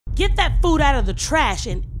Get that food out of the trash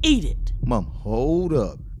and eat it. Mom, hold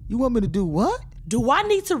up. You want me to do what? Do I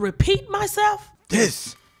need to repeat myself?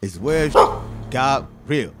 This is where got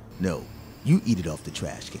real. No, you eat it off the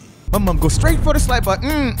trash can. My mom goes straight for the slide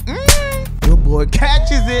button. Your boy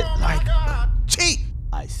catches it like cheat.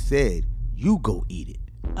 I said, you go eat it.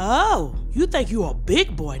 Oh, you think you a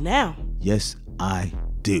big boy now? Yes, I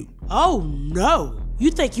do. Oh no,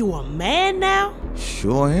 you think you a man now?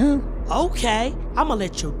 Sure am. Okay, I'ma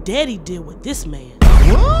let your daddy deal with this man.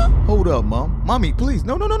 What? Hold up, Mom. Mommy, please.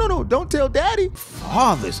 No. Don't tell Daddy.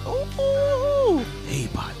 Fathers. Oh, they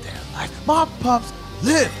bought their life. My pops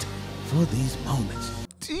lived for these moments.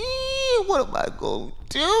 Damn, what am I going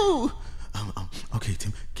to do? Okay,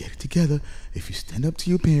 Tim, get it together. If you stand up to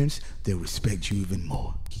your parents, they'll respect you even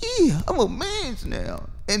more. Yeah, I'm a man now.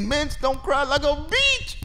 And men don't cry like a beach.